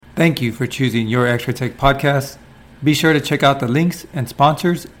Thank you for choosing your X-Ray Tech podcast. Be sure to check out the links and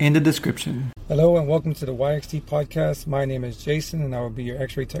sponsors in the description. Hello and welcome to the YXT podcast. My name is Jason and I will be your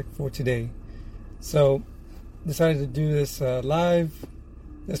X-Ray Tech for today. So, decided to do this live.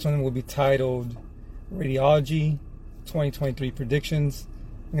 This one will be titled Radiology 2023 Predictions.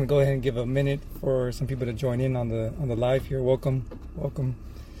 I'm going to go ahead and give a minute for some people to join in on the live here. Welcome.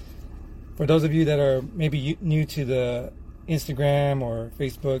 For those of you that are maybe new to the Instagram or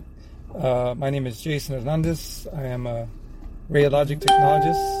Facebook, my name is Jason Hernandez. I am a radiologic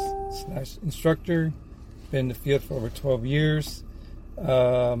technologist / instructor. Been in the field for over 12 years.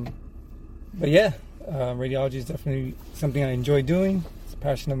 Radiology is definitely something I enjoy doing. It's a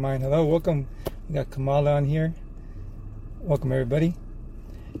passion of mine. Hello, welcome. We got Kamala on here. Welcome, everybody.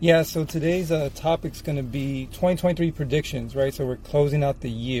 Yeah, so today's topic's going to be 2023 predictions, right? So we're closing out the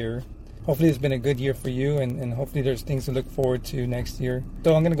year. Hopefully it's been a good year for you, and hopefully there's things to look forward to next year.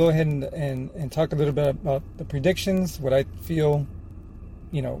 So I'm going to go ahead and talk a little bit about the predictions, what I feel,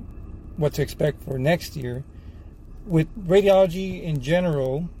 what to expect for next year. With radiology in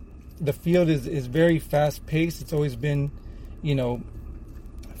general, the field is very fast-paced. It's always been,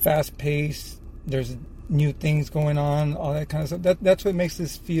 fast-paced. There's new things going on, all that kind of stuff. That's what makes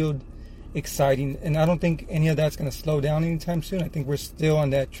this field exciting, and I don't think any of that's going to slow down anytime soon. I think we're still on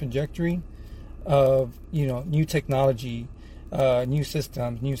that trajectory of new technology, new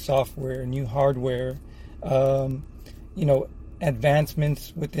systems, new software, new hardware,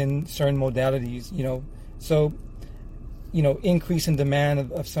 advancements within certain modalities, increase in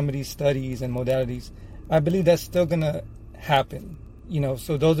demand of some of these studies and modalities. I believe that's still going to happen.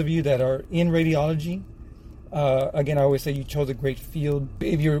 So those of you that are in radiology, again, I always say you chose a great field.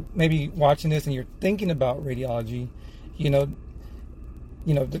 If you're maybe watching this and you're thinking about radiology,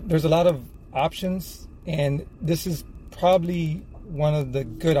 there's a lot of options, and this is probably one of the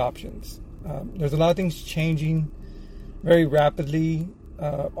good options. There's a lot of things changing very rapidly.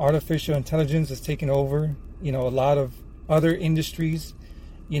 Artificial intelligence is taking over, a lot of other industries.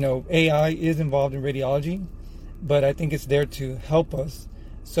 AI is involved in radiology, but I think it's there to help us.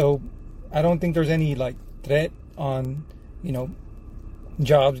 So I don't think there's any threat on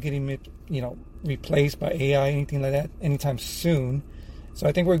jobs getting replaced by AI, anything like that anytime soon. So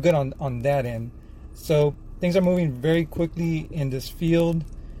I think we're good on that end. So things are moving very quickly in this field,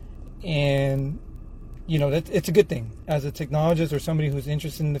 and it's a good thing. As a technologist or somebody who's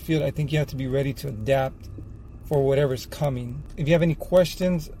interested in the field, I think you have to be ready to adapt for whatever's coming. If you have any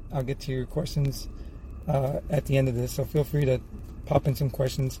questions, I'll get to your questions at the end of this, so feel free to pop in some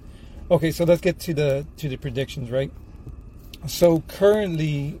questions. Okay, so let's get to the predictions, right? So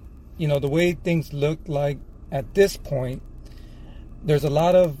currently, the way things look like at this point, there's a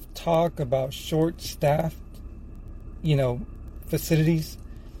lot of talk about short-staffed, facilities,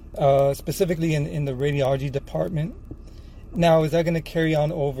 specifically in the radiology department. Now, is that going to carry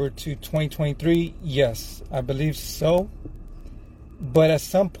on over to 2023? Yes, I believe so. But at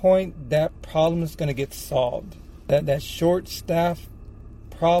some point, that problem is going to get solved. That short-staffed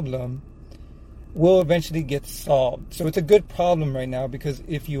problem will eventually get solved. So it's a good problem right now, because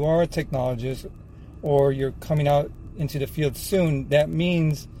if you are a technologist or you're coming out into the field soon, that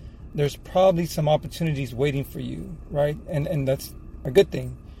means there's probably some opportunities waiting for you, right? And that's a good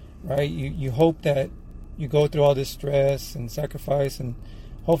thing, right? You hope that you go through all this stress and sacrifice, and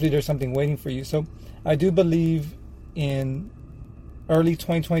hopefully there's something waiting for you. So I do believe in early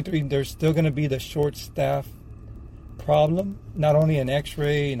 2023 there's still going to be the short staff problem, not only in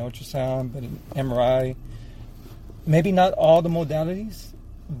X-ray and ultrasound, but in MRI. Maybe not all the modalities,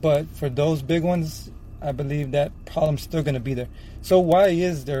 but for those big ones, I believe that problem's still going to be there. So why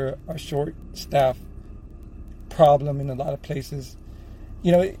is there a short staff problem in a lot of places?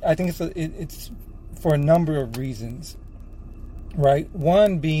 I think it's for a number of reasons, right?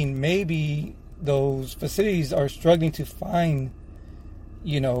 One being maybe those facilities are struggling to find,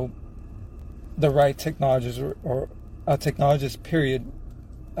 the right technologists or a technologist, period,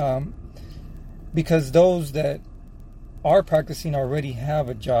 because those that are practicing already have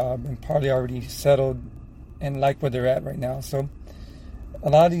a job and probably already settled and like where they're at right now. So a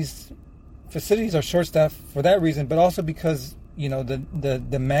lot of these facilities are short-staffed for that reason, but also because the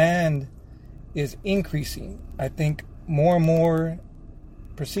demand is increasing. I think more and more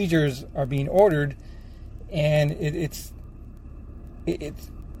procedures are being ordered, and it's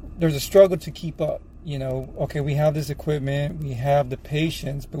there's a struggle to keep up. Okay, we have this equipment, we have the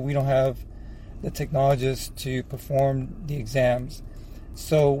patients, but we don't have the technologists to perform the exams.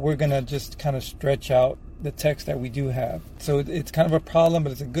 So we're going to just kind of stretch out the techs that we do have. So it's kind of a problem,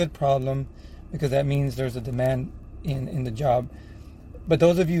 but it's a good problem because that means there's a demand in the job. But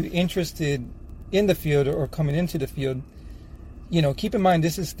those of you interested in the field or coming into the field, keep in mind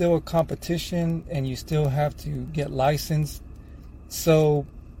this is still a competition and you still have to get licensed. So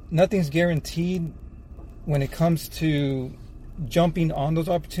nothing's guaranteed when it comes to jumping on those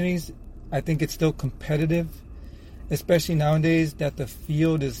opportunities. I think it's still competitive, especially nowadays that the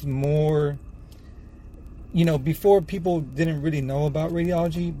field is more, before people didn't really know about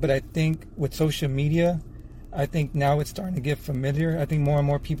radiology, but I think with social media, I think now it's starting to get familiar. I think more and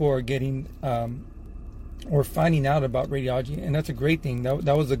more people are getting or finding out about radiology, and that's a great thing.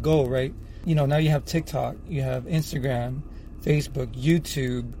 That was the goal, right? Now you have TikTok, you have Instagram, Facebook,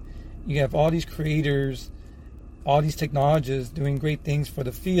 YouTube, you have all these creators, all these technologists doing great things for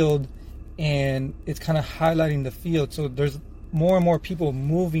the field, and it's kind of highlighting the field. So there's more and more people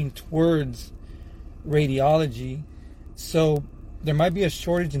moving towards radiology. So there might be a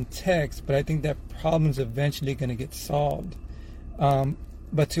shortage in techs, but I think that problem's eventually going to get solved.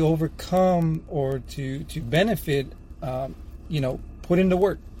 But to overcome or to benefit, put in the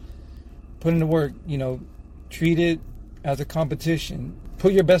work. Treat it as a competition.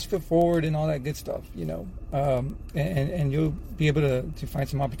 Put your best foot forward and all that good stuff, and you'll be able to find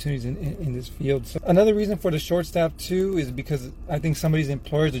some opportunities in this field. So another reason for the short staff too is because I think some of these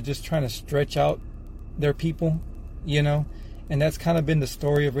employers are just trying to stretch out their people, and that's kind of been the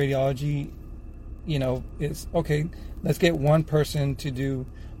story of radiology. It's okay, let's get one person to do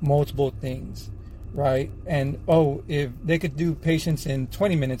multiple things, right? And if they could do patients in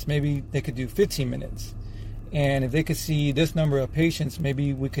 20 minutes, maybe they could do 15 minutes. And if they could see this number of patients,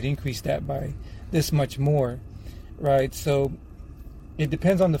 maybe we could increase that by this much more, right? So it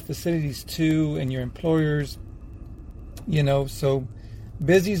depends on the facilities too and your employers, so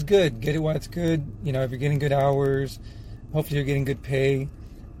busy is good. Get it while it's good. If you're getting good hours, hopefully you're getting good pay.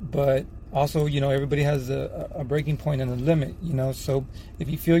 But also, everybody has a breaking point and a limit, So if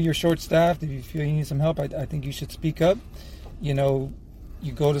you feel you're short-staffed, if you feel you need some help, I think you should speak up. You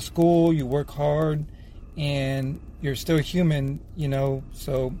go to school, you work hard, and you're still human,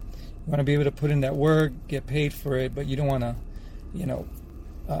 so you want to be able to put in that work, get paid for it, but you don't want to,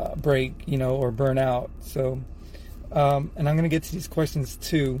 break, or burn out. So, and I'm going to get to these questions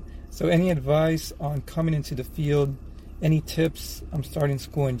too. So any advice on coming into the field? Any tips? I'm starting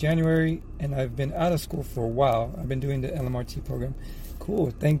school in January, and I've been out of school for a while. I've been doing the LMRT program. Cool.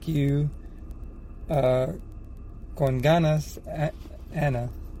 Thank you. Con ganas, Anna.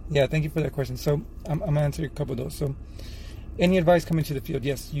 Yeah, thank you for that question. So I'm going to answer a couple of those. So any advice coming to the field?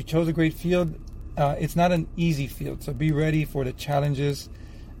 Yes, you chose a great field. It's not an easy field, so be ready for the challenges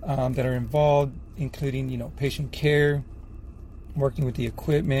that are involved, including, patient care, working with the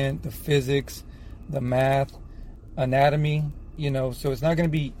equipment, the physics, the math, anatomy, so it's not going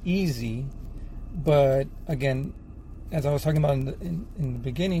to be easy. But again, as I was talking about in the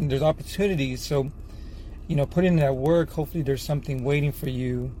beginning, there's opportunities. So, put in that work. Hopefully there's something waiting for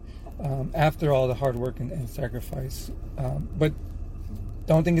you after all the hard work and sacrifice. But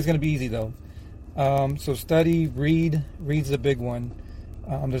don't think it's going to be easy though. So study, read's a big one.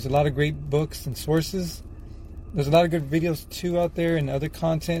 There's a lot of great books and sources. There's a lot of good videos too out there and other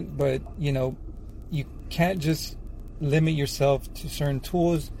content, but you can't just limit yourself to certain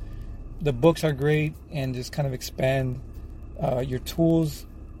tools. The books are great, and just kind of expand your tools.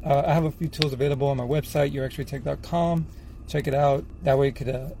 I have a few tools available on my website, yourxraytech.com. Check it out. That way it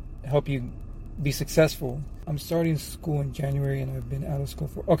could help you be successful. I'm starting school in January, and I've been out of school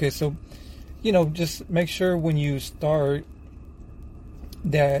for... Okay, so, just make sure when you start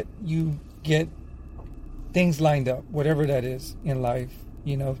that you get things lined up, whatever that is in life.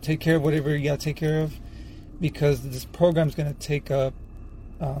 Take care of whatever you got to take care of, because this program is going to take up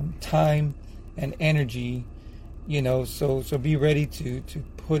time and energy, so be ready to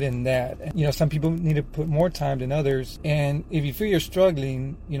put in that. Some people need to put more time than others, and if you feel you're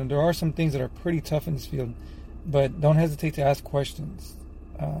struggling, there are some things that are pretty tough in this field, but don't hesitate to ask questions.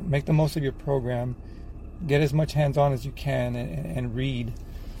 Make the most of your program, get as much hands-on as you can, and read.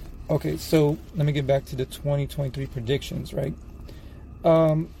 Okay, so let me get back to the 2023 predictions, right?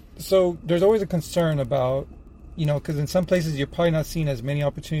 So there's always a concern about, because in some places you're probably not seeing as many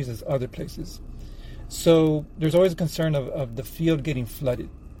opportunities as other places. So there's always a concern of the field getting flooded,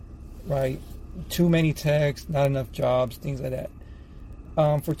 right? Too many techs, not enough jobs, things like that.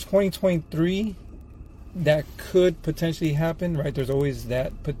 For 2023, that could potentially happen, right? There's always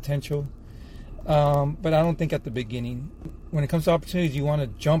that potential. But I don't think at the beginning. When it comes to opportunities, you want to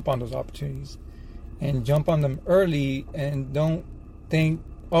jump on those opportunities and jump on them early, and don't think,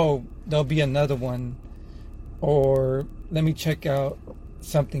 there'll be another one, or let me check out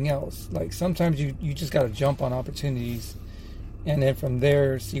something else. Like sometimes you just got to jump on opportunities and then from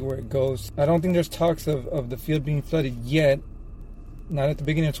there see where it goes. I don't think there's talks of the field being flooded yet, not at the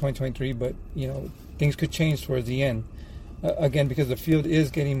beginning of 2023, but things could change towards the end, again, because the field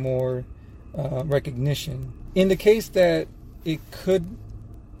is getting more recognition. In the case that it could,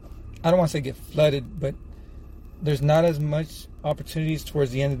 I don't want to say get flooded, but there's not as much opportunities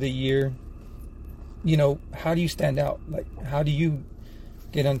towards the end of the year. How do you stand out? Like, how do you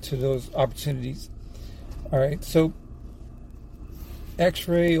get into those opportunities? All right, so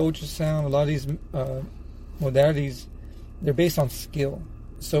X-ray, ultrasound, a lot of these modalities, they're based on skill.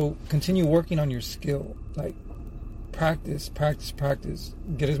 So continue working on your skill. Like, practice.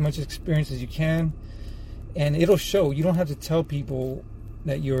 Get as much experience as you can, and it'll show. You don't have to tell people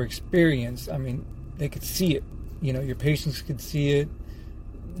that you're experienced. I mean, they could see it. Your patients could see it.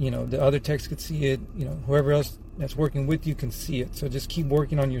 The other techs could see it. Whoever else that's working with you can see it. So just keep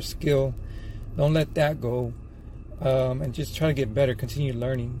working on your skill. Don't let that go. And just try to get better. Continue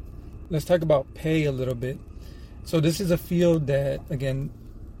learning. Let's talk about pay a little bit. So this is a field that, again,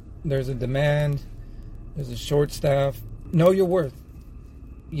 there's a demand. There's a short staff. Know your worth.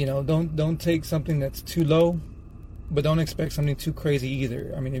 Don't take something that's too low, but don't expect something too crazy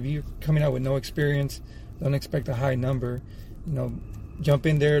either. I mean, if you're coming out with no experience, don't expect a high number. Jump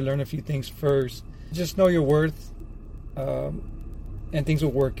in there, learn a few things first. Just know your worth, and things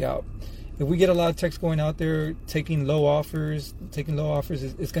will work out. If we get a lot of techs going out there taking low offers,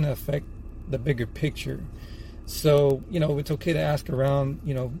 it's going to affect the bigger picture. So, it's okay to ask around,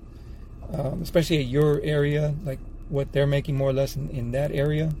 especially at your area, like what they're making more or less in that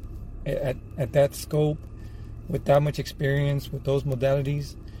area, at that scope, with that much experience, with those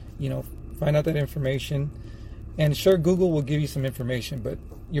modalities, find out that information. And sure, Google will give you some information, but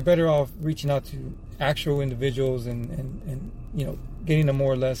you're better off reaching out to actual individuals and getting them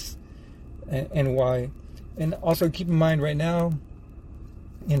more or less and why. And also keep in mind right now,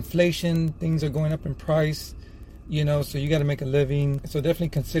 inflation, things are going up in price, so you got to make a living. So definitely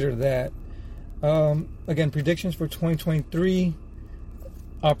consider that. Again, predictions for 2023,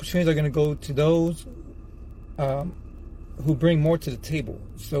 opportunities are going to go to those who bring more to the table.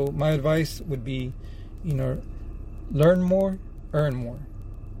 So my advice would be, learn more, earn more.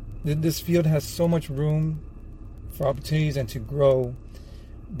 This field has so much room for opportunities and to grow,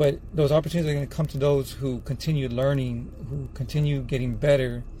 but those opportunities are going to come to those who continue learning, who continue getting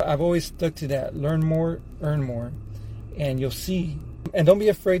better. I've always stuck to that. Learn more, earn more, and you'll see. And don't be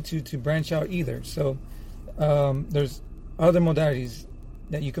afraid to branch out either. So there's other modalities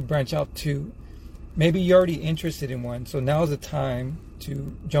that you could branch out to. Maybe you're already interested in one, so now's the time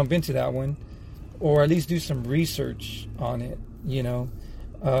to jump into that one, or at least do some research on it.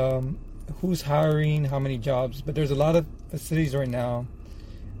 Who's hiring, how many jobs. But there's a lot of facilities right now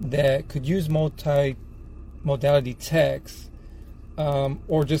that could use multi-modality techs,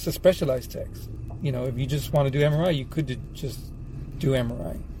 or just a specialized techs. If you just want to do MRI, you could just do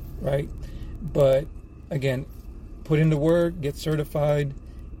MRI, right? But again, put in the work, get certified,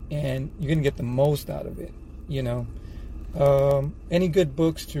 and you're going to get the most out of it, Any good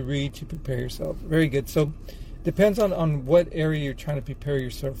books to read to prepare yourself? Very good. So depends on what area you're trying to prepare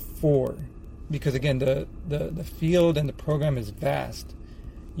yourself for, because again, the field and the program is vast.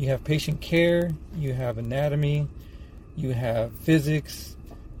 You have patient care, you have anatomy, you have physics,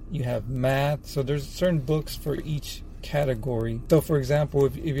 you have math. So there's certain books for each category. So for example,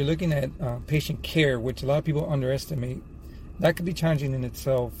 if you're looking at patient care, which a lot of people underestimate, that could be challenging in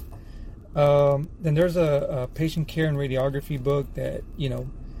itself. Then there's a patient care and radiography book that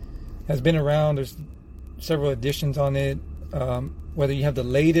has been around. There's several editions on it. Whether you have the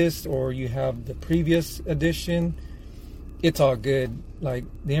latest or you have the previous edition, it's all good. Like,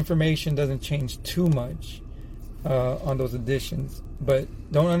 the information doesn't change too much on those editions, but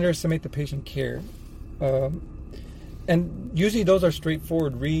don't underestimate the patient care. And usually those are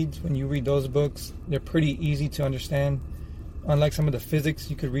straightforward reads. When you read those books, they're pretty easy to understand. Unlike some of the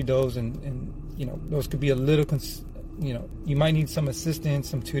physics, you could read those and those could be a little, you might need some assistance,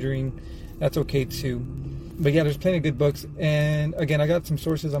 some tutoring. That's okay too. But yeah, there's plenty of good books. And again, I got some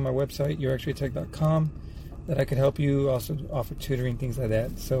sources on my website, yourxraytech.com, that I could help you. Also offer tutoring, things like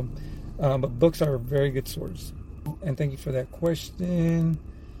that. So, but books are a very good source. And thank you for that question.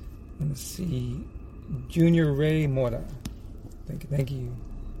 Let's see. Junior Ray Mora. Thank you.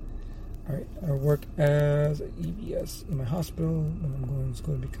 All right. I work as an EBS in my hospital. When I'm going to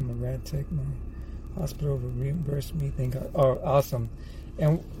school to become a rad tech, my hospital will reimburse me. Thank God. Oh, awesome.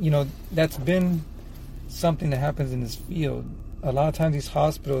 And, that's been something that happens in this field. A lot of times these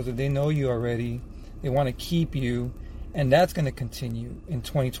hospitals, if they know you already, they want to keep you. And that's going to continue in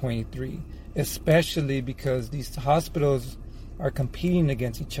 2023, especially because these hospitals are competing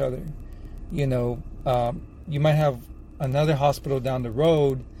against each other. You know, you might have another hospital down the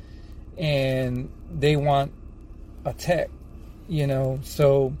road and they want a tech, you know,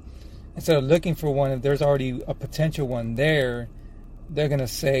 so instead of looking for one, if there's already a potential one there, they're going to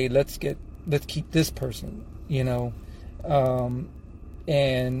say, let's keep this person, you know,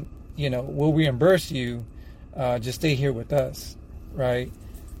 and, you know, we'll reimburse you, just stay here with us, right?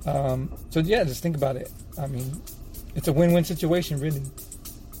 So yeah, just think about it. I mean, it's a win-win situation, really.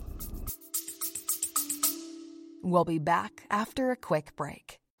 We'll be back after a quick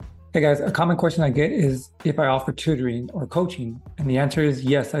break. Hey guys, a common question I get is if I offer tutoring or coaching, and the answer is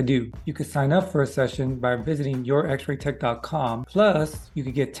yes, I do. You can sign up for a session by visiting yourxraytech.com. Plus, you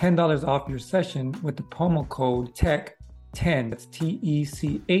can get $10 off your session with the promo code TECH10. That's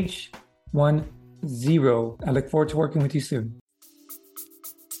TECH10. I look forward to working with you soon.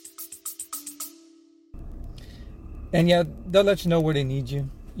 And yeah, they'll let you know where they need you.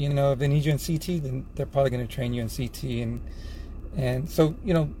 You know, if they need you in CT, then they're probably going to train you in CT. And so,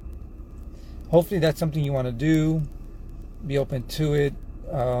 you know, hopefully that's something you want to do, be open to it,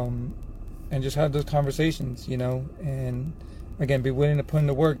 and just have those conversations, you know, and again, be willing to put in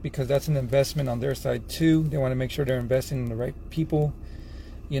the work, because that's an investment on their side too. They want to make sure they're investing in the right people,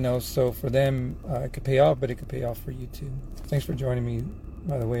 you know, so for them, it could pay off, but it could pay off for you too. Thanks for joining me,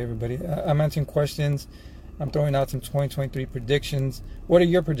 by the way, everybody. I'm answering questions. I'm throwing out some 2023 predictions. What are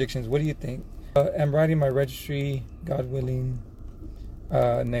your predictions? What do you think? I'm writing my registry, God willing,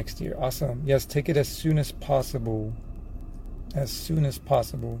 next year. Awesome. Yes, take it as soon as possible. As soon as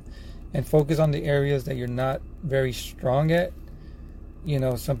possible. And focus on the areas that you're not very strong at. You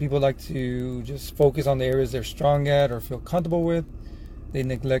know, some people like to just focus on the areas they're strong at or feel comfortable with. They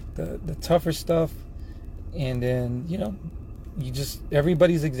neglect the tougher stuff. And then, you know,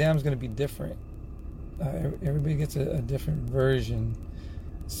 everybody's exam is going to be different. Everybody gets a different version.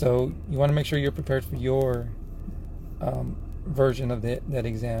 So you want to make sure you're prepared for your version of that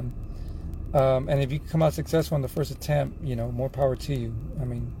exam. And if you come out successful on the first attempt, you know, more power to you. I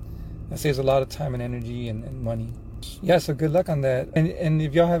mean, that saves a lot of time and energy and money. Yeah, so good luck on that. And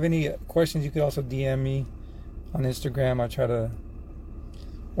if y'all have any questions, you could also DM me on Instagram. I'll try to,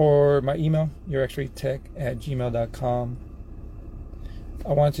 or my email, yourxraytech@gmail.com.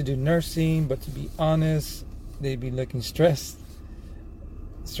 I wanted to do nursing, but to be honest, they'd be looking stressed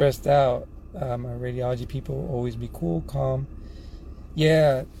out. My radiology people always be cool, calm.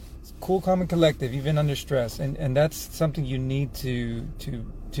 Yeah, cool, calm, and collective, even under stress. And that's something you need to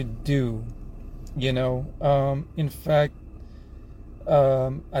do, you know. In fact,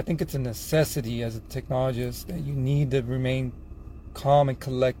 I think it's a necessity as a technologist that you need to remain calm and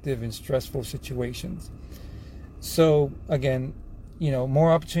collective in stressful situations. So again, you know,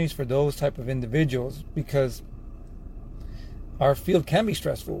 more opportunities for those type of individuals, because our field can be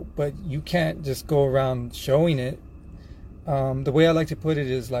stressful, but you can't just go around showing it. The way I like to put it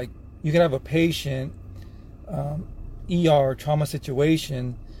is like, you can have a patient, ER trauma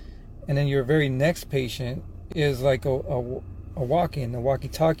situation, and then your very next patient is like a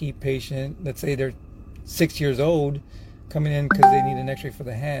walkie-talkie patient. Let's say they're 6 years old, coming in because they need an x-ray for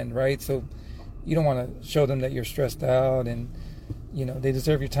the hand, right? So you don't want to show them that you're stressed out, and you know, they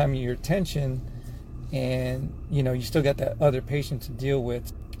deserve your time and your attention, and you know, you still got that other patient to deal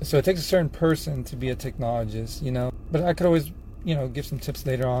with. So it takes a certain person to be a technologist, you know. But I could always, you know, give some tips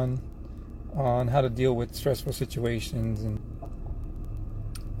later on how to deal with stressful situations. And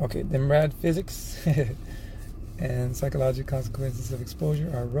okay, then rad physics and psychological consequences of exposure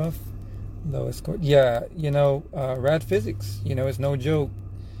are rough. Lowest score. Yeah, you know, rad physics, you know, it's no joke.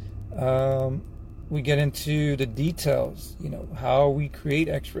 We get into the details, you know, how we create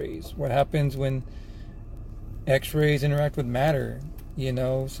x-rays, what happens when x-rays interact with matter, you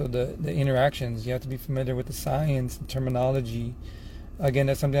know, so the interactions, you have to be familiar with the science and terminology. Again,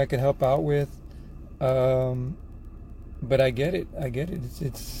 that's something I could help out with. But I get it.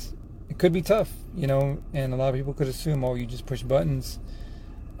 It could be tough, you know, and a lot of people could assume, oh, you just push buttons,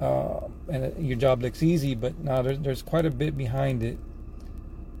 and your job looks easy, but no, there's quite a bit behind it.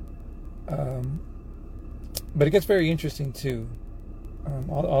 But it gets very interesting too.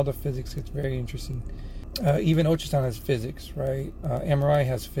 All the physics gets very interesting. Even ultrasound has physics, right? MRI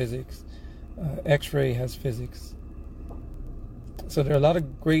has physics. X-ray has physics. So there are a lot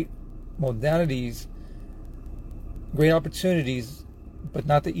of great modalities, great opportunities, but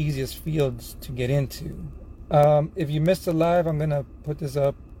not the easiest fields to get into. If you missed the live, I'm going to put this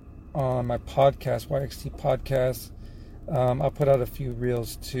up on my podcast, YXT Podcast. I'll put out a few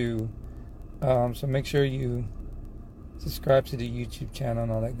reels too. So make sure you subscribe to the YouTube channel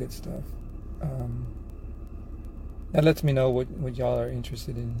and all that good stuff. That lets me know what y'all are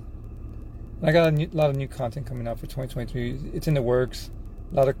interested in. And I got a lot of new content coming out for 2023. It's in the works.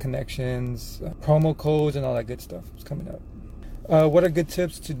 A lot of connections, promo codes, and all that good stuff is coming up. What are good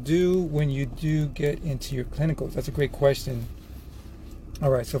tips to do when you do get into your clinicals? That's a great question. All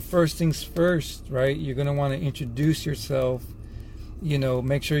right, so first things first, right? You're going to want to introduce yourself.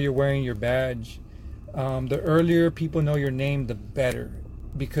 Make sure you're wearing your badge. The earlier people know your name, the better,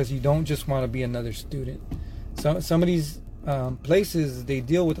 because you don't just want to be another student. So some of these places, they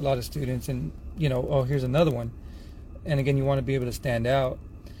deal with a lot of students, and oh, here's another one. And again, you want to be able to stand out.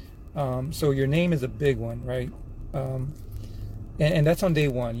 So your name is a big one, right? And that's on day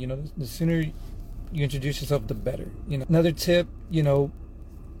one. The sooner you introduce yourself, the better. Another tip,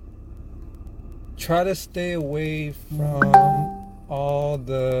 try to stay away from all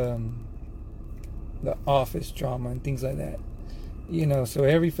the office drama and things like that. So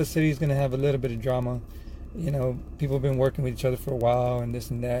every facility is going to have a little bit of drama. People have been working with each other for a while and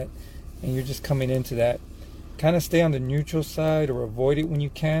this and that, and you're just coming into that. Kind of stay on the neutral side or avoid it when you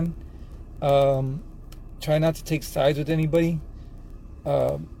can. Try not to take sides with anybody.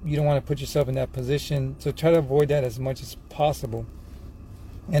 You don't want to put yourself in that position, so try to avoid that as much as possible.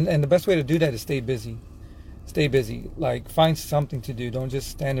 And the best way to do that is stay busy. Stay busy. Like, find something to do. Don't just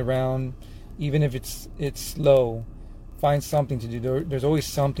stand around, even if it's slow. Find something to do. There's always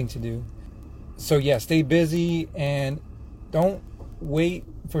something to do. So yeah, stay busy, and don't wait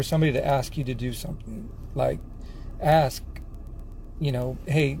for somebody to ask you to do something. Like, ask,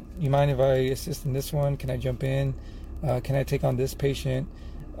 hey, you mind if I assist in this one? Can I jump in? Can I take on this patient?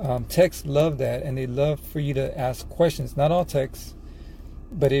 Techs love that, and they love for you to ask questions. Not all techs,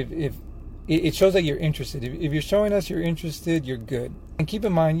 but if it shows that you're interested. If you're showing us you're interested, you're good. And keep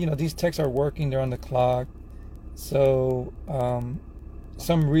in mind, these techs are working, they're on the clock. So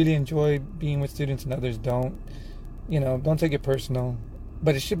some really enjoy being with students and others don't. Don't take it personal.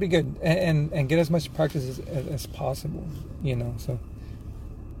 But it should be good, and get as much practice as possible. So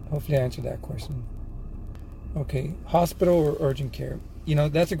hopefully I answered that question. Okay, hospital or urgent care?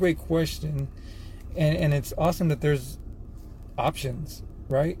 That's a great question, and it's awesome that there's options,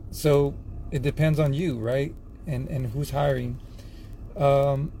 right? So it depends on you, right? And who's hiring.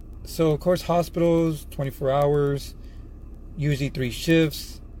 So of course, hospitals, 24 hours, usually 3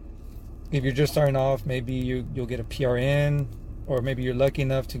 shifts. If you're just starting off, maybe you'll get a PRN, or maybe you're lucky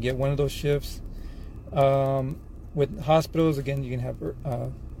enough to get one of those shifts. With hospitals, again, you can have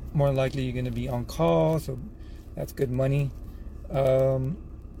more than likely you're going to be on call, so that's good money. So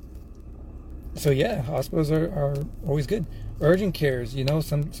yeah, hospitals are always good. Urgent cares,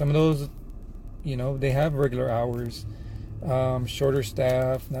 some of those, they have regular hours, shorter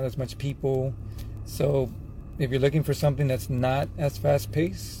staff, not as much people. So if you're looking for something that's not as fast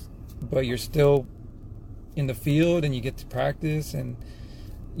paced, but you're still in the field and you get to practice, and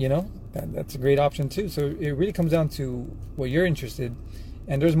that's a great option too. So it really comes down to what you're interested,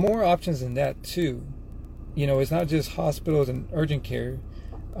 and there's more options than that too. It's not just hospitals and urgent care.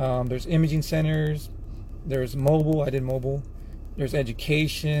 There's imaging centers, there's mobile. I did mobile. There's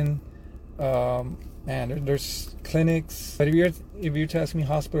education, there's clinics. But if you're to ask me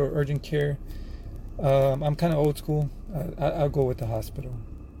hospital or urgent care, I'm kind of old school. I'll go with the hospital.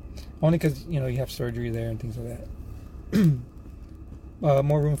 Only because, you have surgery there and things like that.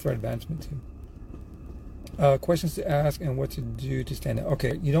 More room for advancement, too. Questions to ask and what to do to stand out.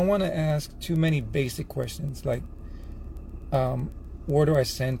 Okay, you don't want to ask too many basic questions like, where do I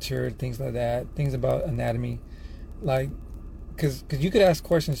center, things like that, things about anatomy. Like, because you could ask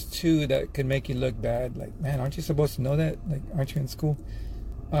questions, too, that could make you look bad. Like, man, aren't you supposed to know that? Like, aren't you in school?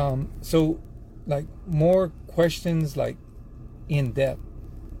 So, like, more questions, like, in depth.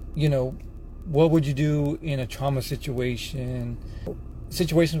 What would you do in a trauma situation?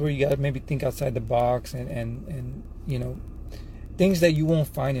 Situations where you got to maybe think outside the box and things that you won't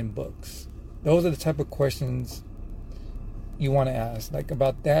find in books. Those are the type of questions you want to ask, like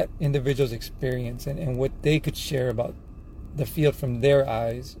about that individual's experience and what they could share about the field from their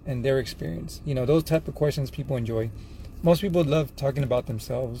eyes and their experience. Those type of questions people enjoy. Most people love talking about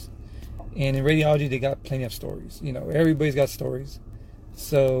themselves. And in radiology, they got plenty of stories. Everybody's got stories.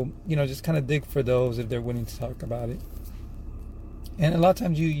 So, just kind of dig for those if they're willing to talk about it. And a lot of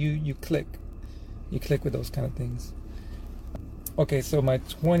times you click. You click with those kind of things. Okay, so my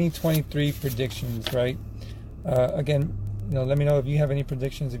 2023 predictions, right? Again, let me know if you have any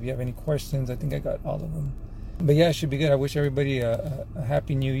predictions, if you have any questions. I think I got all of them. But yeah, it should be good. I wish everybody a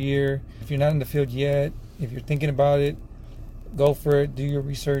happy new year. If you're not in the field yet, if you're thinking about it, go for it. Do your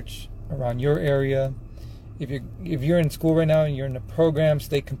research around your area. If you're in school right now and you're in a program,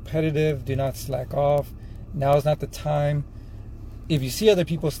 stay competitive. Do not slack off. Now is not the time. If you see other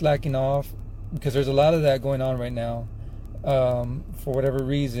people slacking off, because there's a lot of that going on right now, for whatever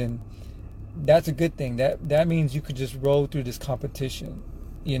reason, that's a good thing. That means you could just roll through this competition,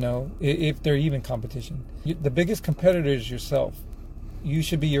 if they're even competition. The biggest competitor is yourself. You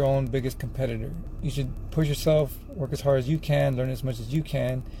should be your own biggest competitor. You should push yourself, work as hard as you can, learn as much as you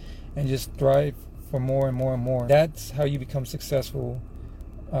can, and just strive for more and more and more. That's how you become successful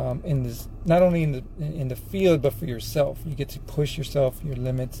in this, not only in the field, but for yourself. You get to push yourself, your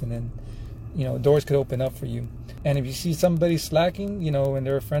limits, and then doors could open up for you. And if you see somebody slacking, and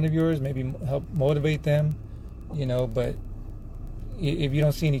they're a friend of yours, maybe help motivate them, but if you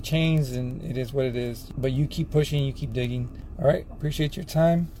don't see any change, then it is what it is. But you keep pushing, you keep digging. All right, appreciate your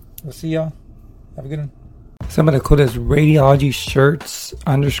time. We'll see y'all. Have a good one. Some of the coolest radiology shirts,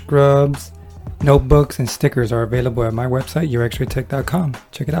 underscrubs, notebooks, and stickers are available at my website, yourxraytech.com.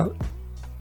 Check it out.